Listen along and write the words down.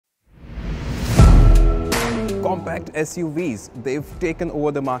compact SUVs, they've taken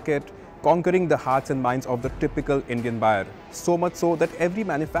over the market, conquering the hearts and minds of the typical Indian buyer. So much so that every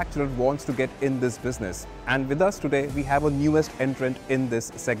manufacturer wants to get in this business. And with us today, we have a newest entrant in this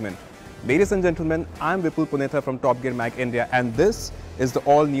segment. Ladies and gentlemen, I'm Vipul Punetha from TopGear Mag India, and this is the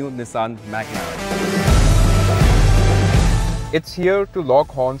all-new Nissan Magnite. It's here to lock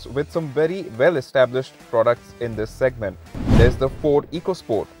horns with some very well-established products in this segment. There's the Ford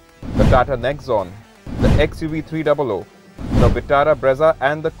EcoSport, the Tata Nexon, the XUV 300, the Vitara Brezza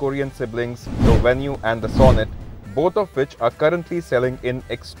and the Korean siblings, the Venue and the Sonet, both of which are currently selling in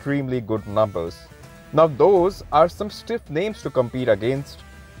extremely good numbers. Now those are some stiff names to compete against.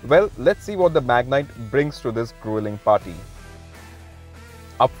 Well, let's see what the Magnite brings to this grueling party.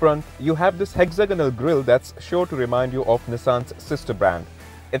 Up front, you have this hexagonal grille that's sure to remind you of Nissan's sister brand.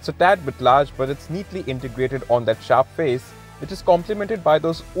 It's a tad bit large, but it's neatly integrated on that sharp face, which is complemented by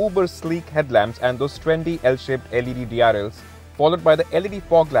those uber sleek headlamps and those trendy L-shaped LED DRLs, followed by the LED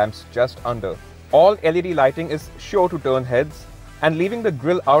fog lamps just under. All LED lighting is sure to turn heads, and leaving the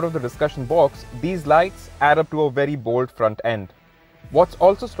grille out of the discussion box, these lights add up to a very bold front end. What's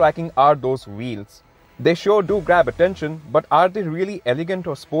also striking are those wheels. They sure do grab attention, but are they really elegant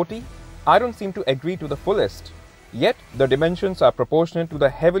or sporty? I don't seem to agree to the fullest. Yet, the dimensions are proportionate to the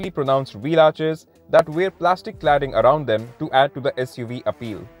heavily pronounced wheel arches that wear plastic cladding around them to add to the SUV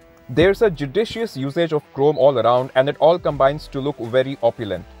appeal. There's a judicious usage of chrome all around, and it all combines to look very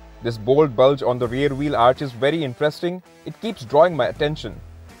opulent. This bold bulge on the rear wheel arch is very interesting. It keeps drawing my attention.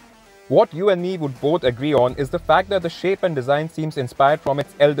 What you and me would both agree on is the fact that the shape and design seems inspired from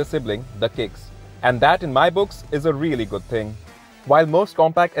its elder sibling, the Kicks. And that, in my books, is a really good thing. While most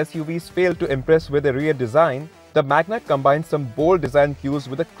compact SUVs fail to impress with their rear design, the Magnite combines some bold design cues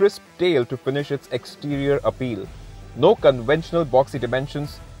with a crisp tail to finish its exterior appeal. No conventional boxy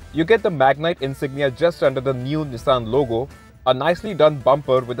dimensions, you get the Magnite insignia just under the new Nissan logo, a nicely done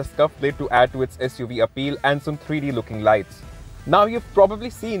bumper with a scuff plate to add to its SUV appeal, and some 3D looking lights. Now you've probably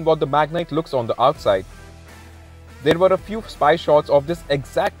seen what the Magnite looks on the outside. There were a few spy shots of this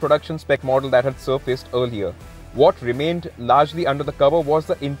exact production spec model that had surfaced earlier. What remained largely under the cover was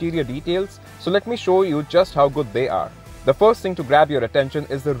the interior details, so let me show you just how good they are. The first thing to grab your attention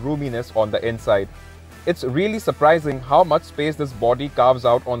is the roominess on the inside. It's really surprising how much space this body carves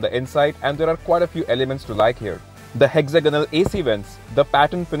out on the inside, and there are quite a few elements to like here. The hexagonal AC vents, the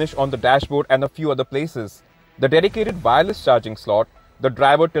pattern finish on the dashboard and a few other places, the dedicated wireless charging slot, the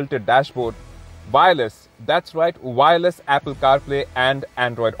driver tilted dashboard, wireless, that's right, wireless Apple CarPlay and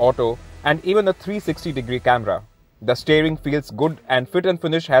Android Auto, and even a 360-degree camera. The steering feels good and fit and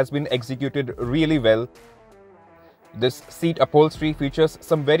finish has been executed really well. This seat upholstery features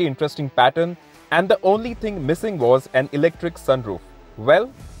some very interesting pattern, and the only thing missing was an electric sunroof.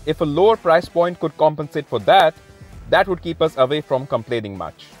 Well, if a lower price point could compensate for that, that would keep us away from complaining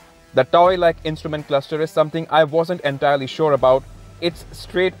much. The toy-like instrument cluster is something I wasn't entirely sure about. It's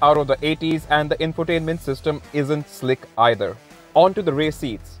straight out of the 80s, and the infotainment system isn't slick either. On to the rear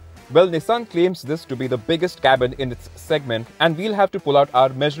seats. Well, Nissan claims this to be the biggest cabin in its segment, and we'll have to pull out our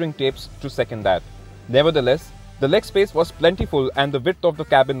measuring tapes to second that. Nevertheless, the leg space was plentiful and the width of the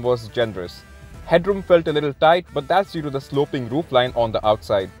cabin was generous. Headroom felt a little tight, but that's due to the sloping roofline on the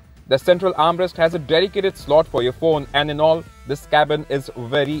outside. The central armrest has a dedicated slot for your phone, and in all, this cabin is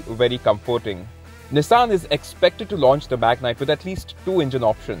very comforting. Nissan is expected to launch the Magnite with at least two engine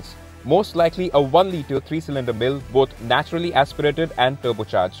options, most likely a 1-litre 3-cylinder mill, both naturally aspirated and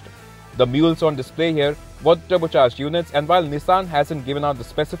turbocharged. The mules on display here were turbocharged units, and while Nissan hasn't given out the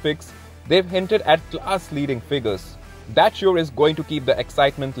specifics, they've hinted at class-leading figures. That sure is going to keep the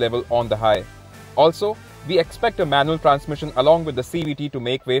excitement level on the high. Also, we expect a manual transmission along with the CVT to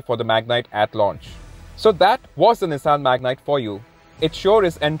make way for the Magnite at launch. So that was the Nissan Magnite for you. It sure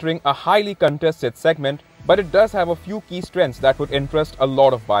is entering a highly contested segment, but it does have a few key strengths that would interest a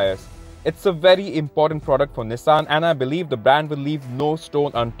lot of buyers. It's a very important product for Nissan, and I believe the brand will leave no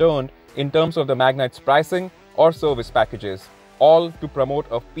stone unturned in terms of the Magnite's pricing or service packages, all to promote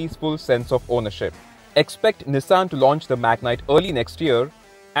a peaceful sense of ownership. Expect Nissan to launch the Magnite early next year,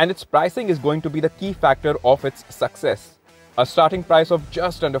 and its pricing is going to be the key factor of its success. A starting price of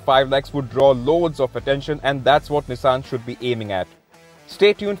just under 5 lakhs would draw loads of attention, and that's what Nissan should be aiming at.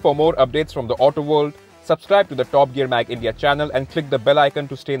 Stay tuned for more updates from the auto world. Subscribe to the TopGear Mag India channel and click the bell icon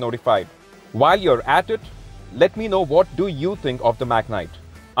to stay notified. While you're at it, let me know what do you think of the Magnite.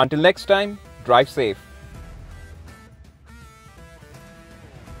 Until next time, drive safe.